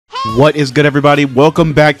What is good, everybody?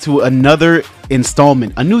 Welcome back to another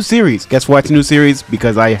installment, a new series. Guess why it's a new series?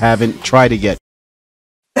 Because I haven't tried it yet.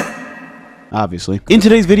 Obviously. In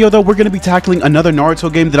today's video, though, we're going to be tackling another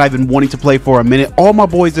Naruto game that I've been wanting to play for a minute. All my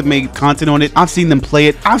boys have made content on it. I've seen them play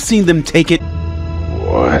it. I've seen them take it.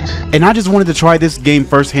 What? And I just wanted to try this game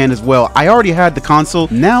firsthand as well. I already had the console.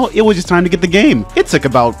 Now it was just time to get the game. It took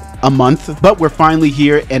about a month, but we're finally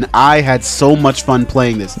here, and I had so much fun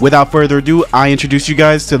playing this. Without further ado, I introduce you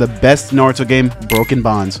guys to the best Naruto game, Broken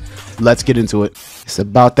Bonds. Let's get into it. It's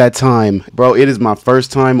about that time. Bro, it is my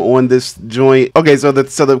first time on this joint. Okay, so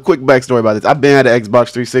the quick backstory about this. I've been had an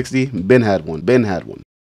Xbox 360. Been had one.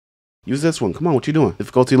 Use this one. Come on, what you doing?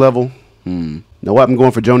 Difficulty level. No, I'm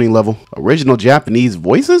going for Jonin level. Original Japanese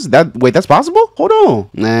voices? Wait, that's possible? Hold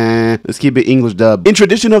on. Nah, let's keep it English dub. In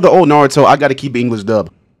tradition of the old Naruto, I gotta keep it English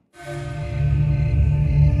dub.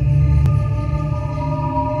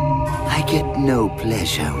 I get no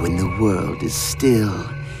pleasure when the world is still.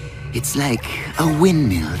 It's like a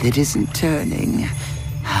windmill that isn't turning.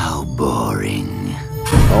 How boring.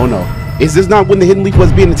 Oh no. Is this not when the hidden leaf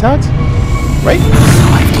was being attacked? Right? So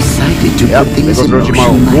I've decided to put things in motion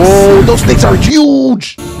myself. Whoa, those things are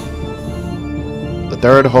huge! The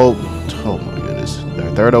third oh my goodness.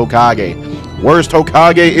 The third Hokage. Worst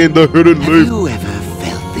Hokage in the hidden leaf. Have you ever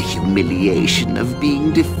felt the humiliation of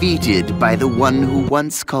being defeated by the one who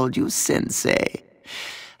once called you sensei?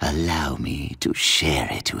 Allow me to share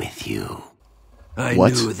it with you. I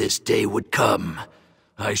knew this day would come.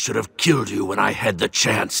 I should have killed you when I had the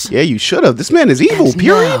chance. Yeah, you should have. This man is evil, And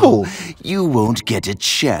pure now, evil. You won't get a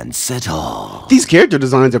chance at all. These character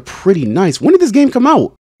designs are pretty nice. When did this game come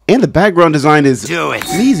out? And the background design is Do it.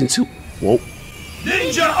 amazing too. Whoa.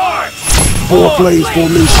 Ninja art! Four Flames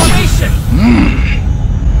formation.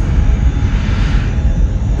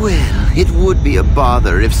 Well, it would be a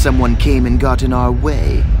bother if someone came and got in our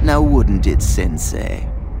way. Now wouldn't it, Sensei?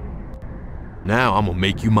 Now I'm gonna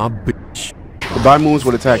make you my bitch. Goodbye moves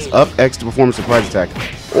with attacks up X to perform a surprise attack.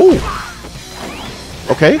 Oh.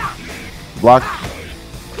 Okay. Block.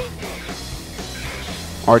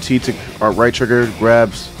 RT to right trigger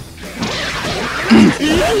grabs.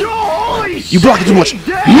 You blocked it too much.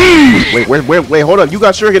 Wait, hold up. You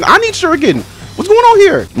got Shuriken. I need Shuriken. What's going on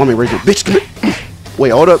here? Mommy, raise your bitch. Come here.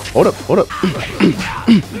 Wait, hold up.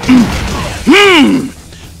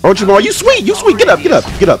 Orochimaru, you sweet. Get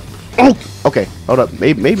up. Oh, okay. Hold up.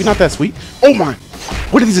 Maybe not that sweet. Oh my.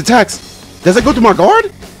 What are these attacks? Does that go through my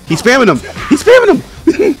guard? He's spamming them.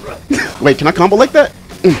 Wait, can I combo like that?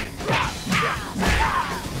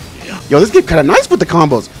 Yo, this game kind of nice with the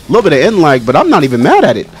combos. A little bit of end lag, but I'm not even mad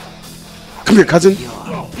at it. Come here, cousin.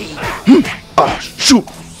 Shoot.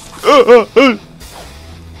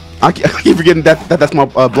 I keep forgetting that's my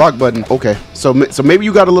block button. Okay, so maybe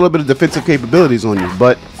you got a little bit of defensive capabilities on you,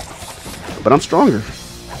 but I'm stronger.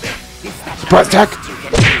 Surprise attack!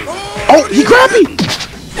 Oh, he grabbed me!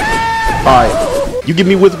 All right, you get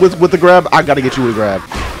me with the grab. I gotta get you with a grab.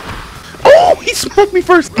 Oh, he smacked me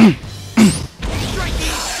first.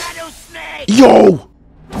 Yo!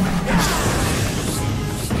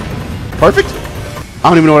 Perfect. I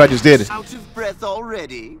don't even know what I just did. Out of breath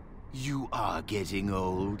already? You are getting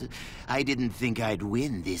old. I didn't think I'd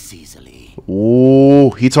win this easily. Oh,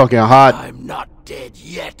 he talking hot. I'm not dead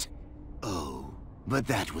yet. Oh, but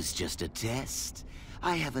that was just a test.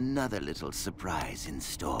 I have another little surprise in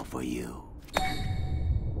store for you.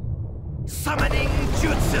 Summoning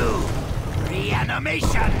Jutsu!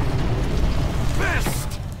 Reanimation!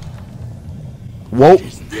 First! Whoa,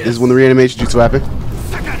 this is when the reanimation jutsu happened.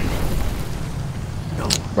 Second!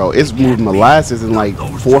 Bro, it's moving molasses in like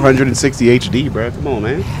 460 HD, bro. Come on,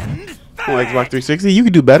 man. Come on, Xbox 360, you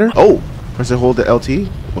can do better. Oh, press and hold the LT.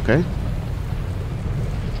 Okay.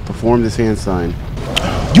 Perform this hand sign.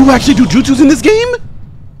 You actually do jutsus in this game?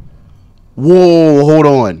 Whoa, hold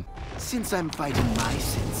on. Since I'm fighting my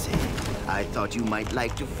sensei, I thought you might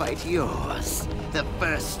like to fight yours. The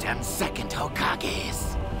first and second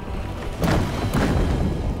Hokages.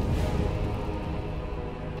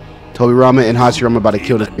 Tobirama and Hashirama about to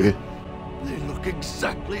kill this nigga. They look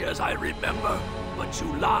exactly as I remember, but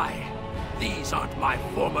you lie. These aren't my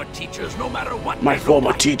former teachers, no matter what. My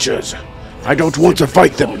former teachers. I don't want to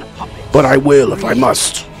fight them, but I will if I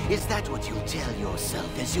must. Is that what you tell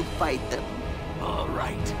yourself as you fight them? All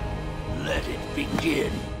right, let it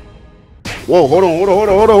begin. Whoa, hold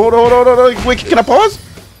on. Wait, can I pause?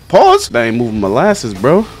 Pause? That ain't moving molasses,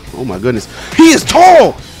 bro. Oh my goodness. He is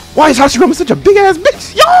tall! Why is Hashirama such a big ass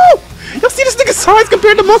bitch? Yo! Y'all see this nigga's size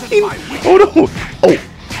compared to mine? Hold on. Oh,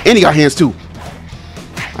 and he got hands too.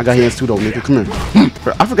 I got hands too though, nigga. Come here.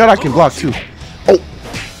 I forgot I can block too. Oh.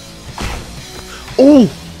 Oh.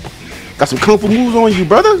 Got some kung fu moves on you,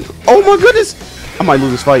 brother. Oh my goodness. I might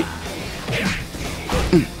lose this fight.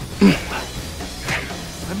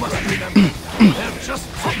 I must remember. They're just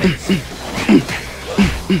puppets.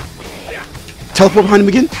 Teleport behind him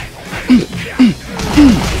again.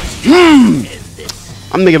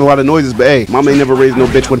 I'm making a lot of noises, but hey, mama ain't never raised no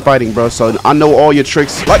bitch when fighting, bro. So I know all your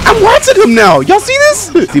tricks. Like, I'm watching him now. Y'all see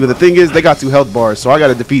this? See, but the thing is, they got 2 health bars, so I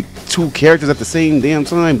gotta defeat 2 characters at the same damn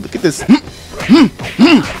time. Look at this.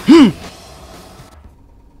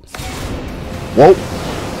 Whoa.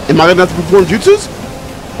 Am I gonna have to perform jutsus?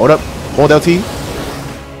 Hold up. Hold LT.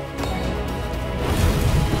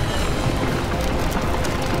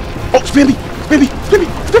 Oh, spam me. Spam me. Spam me.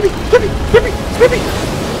 Spam me. Spam me. Spam me. Spam me.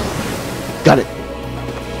 Got it.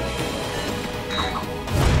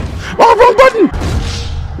 Oh, wrong button!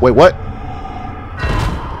 Wait, what?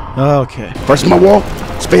 Okay. First in my wall.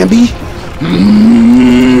 Spam B.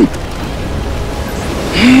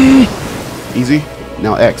 Easy.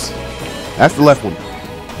 Now X. That's the left one.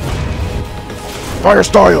 Fire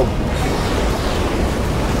style.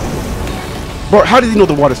 Bro, how did he know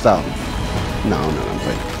the water style? No, I'm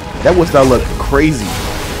playing. That water style looked crazy.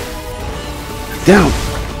 Down.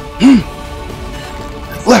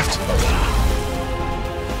 Left.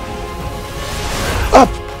 Up!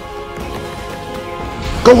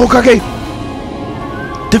 Go Hokage!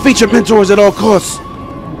 Defeat your mentors at all costs!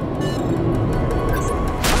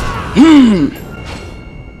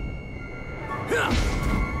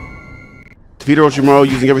 Defeat Orochimaru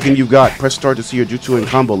using everything you've got. Press start to see your jutsu and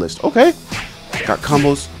combo list. Okay. Got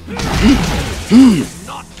combos.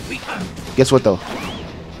 Guess what though?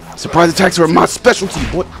 Surprise attacks are my specialty,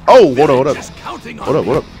 boy. Oh, hold up.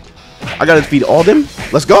 Hold up. I gotta defeat all them?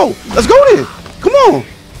 Let's go! Let's go then! Come on!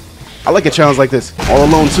 I like a challenge like this. All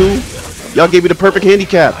alone too? Y'all gave me the perfect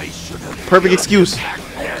handicap. Perfect excuse.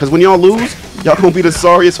 Cause when y'all lose, y'all gonna be the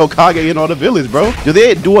sorriest Hokage in all the village, bro. Do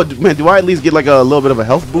I at least get like a little bit of a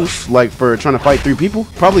health boost, like for trying to fight 3 people?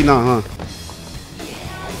 Probably not, huh?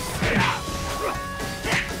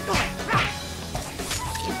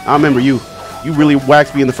 I remember you. You really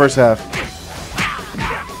waxed me in the first half.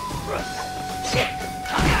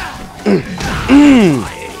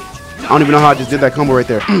 I don't even know how I just did that combo right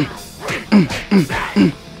there.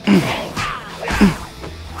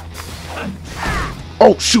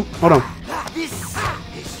 Oh shoot! Hold on.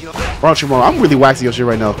 Orochimaru, I'm really waxing your shit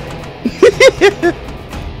right now.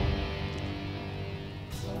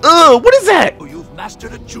 Ugh, what is that? You've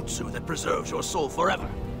mastered a jutsu that preserves your soul forever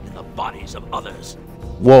in the bodies of others.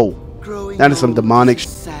 Whoa, Growing that is some old demonic. is a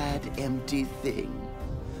sad, empty thing.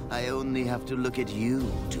 I only have to look at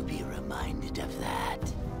you to be reminded of that.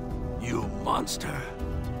 You monster.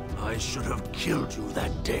 I should have killed you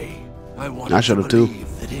that day. I wanted I should to have too.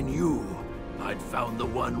 believe that in you, I'd found the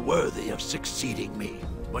one worthy of succeeding me.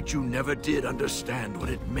 But you never did understand what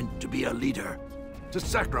it meant to be a leader. To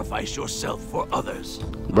sacrifice yourself for others.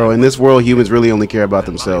 Bro, in this world, humans really only care about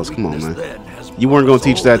themselves. Come on, man. You weren't gonna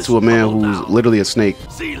teach that to a man who's literally a snake.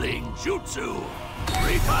 Sealing jutsu.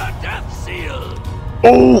 Reaper death seal.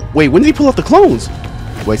 Oh, wait, when did he pull out the clones?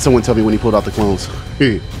 Wait, someone tell me when he pulled out the clones.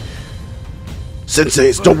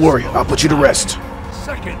 Senseis, don't worry, I'll put you to rest.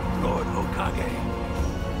 Second Lord Hokage,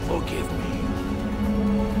 forgive me.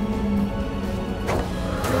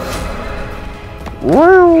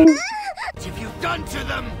 Wow. What have you done to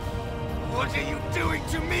them? What are you doing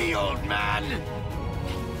to me, old man? That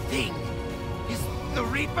thing is the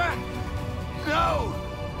Reaper? No!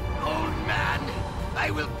 Old man,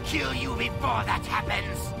 I will kill you before that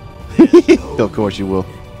happens. Of course you will.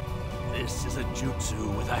 This is a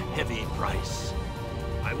jutsu with a heavy price.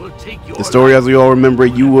 I will take your The story, as we all remember,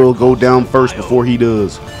 you will go down first before he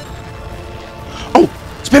does. Oh,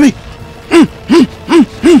 spin me!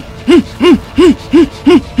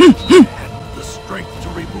 the strength to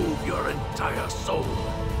remove your entire soul,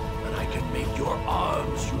 and I can make your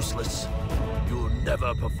arms useless. You'll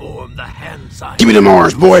never perform the hand sign. Give me them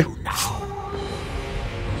arms, boy!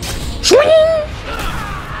 Swing!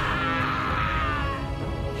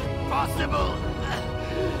 Impossible!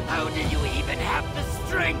 How do you even have the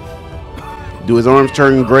strength? Do his arms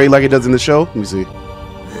turn gray like it does in the show? Let me see.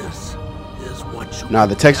 This is what you Nah,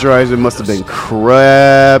 the texturizer must have been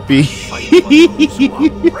crappy. fight for those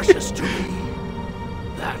who are precious to me.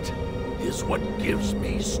 That is what gives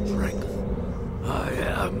me strength. I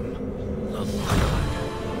am the third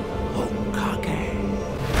Hokage.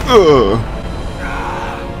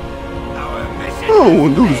 Our mission I don't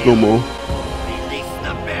want to do this no more. Release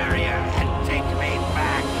the barrier and take me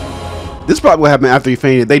back. This is probably what happened after he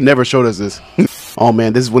fainted. They never showed us this. Oh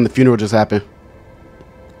man, this is when the funeral just happened.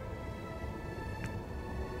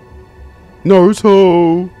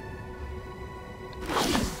 Naruto.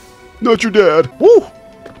 Not your dad. Woo!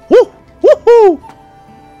 Woo! Woohoo!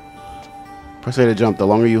 Press A to jump. The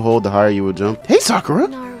longer you hold, the higher you will jump. Hey, Sakura!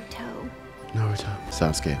 Naruto.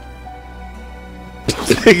 Sasuke.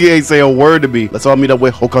 He ain't say a word to me. Let's all meet up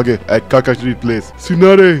with Hokage at Kakashi's place.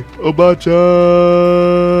 Tsunade, Oba-chan.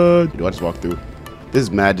 Do I just walk through? This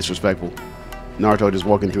is mad disrespectful. Naruto just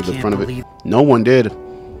walking through the front of it. No one did.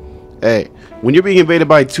 Hey, when you're being invaded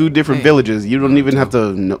by two different villages, you don't even have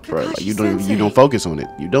to. You don't focus on it.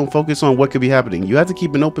 You don't focus on what could be happening. You have to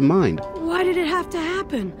keep an open mind. Why did it have to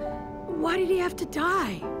happen? Why did he have to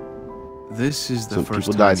die? This is the first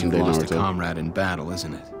people die time you've someday, lost Naruto. a comrade in battle,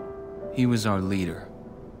 isn't it? He was our leader.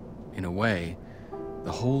 In a way,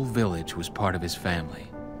 the whole village was part of his family.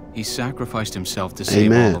 He sacrificed himself to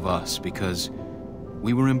save all of us because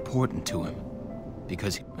we were important to him.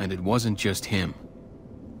 And it wasn't just him.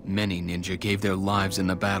 Many ninja gave their lives in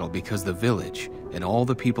the battle because the village and all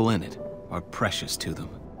the people in it are precious to them.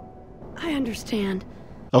 I understand.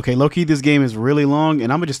 Okay, low-key, this game is really long,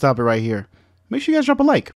 and I'm gonna just stop it right here. Make sure you guys drop a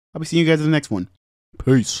like. I'll be seeing you guys in the next one.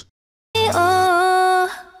 Peace.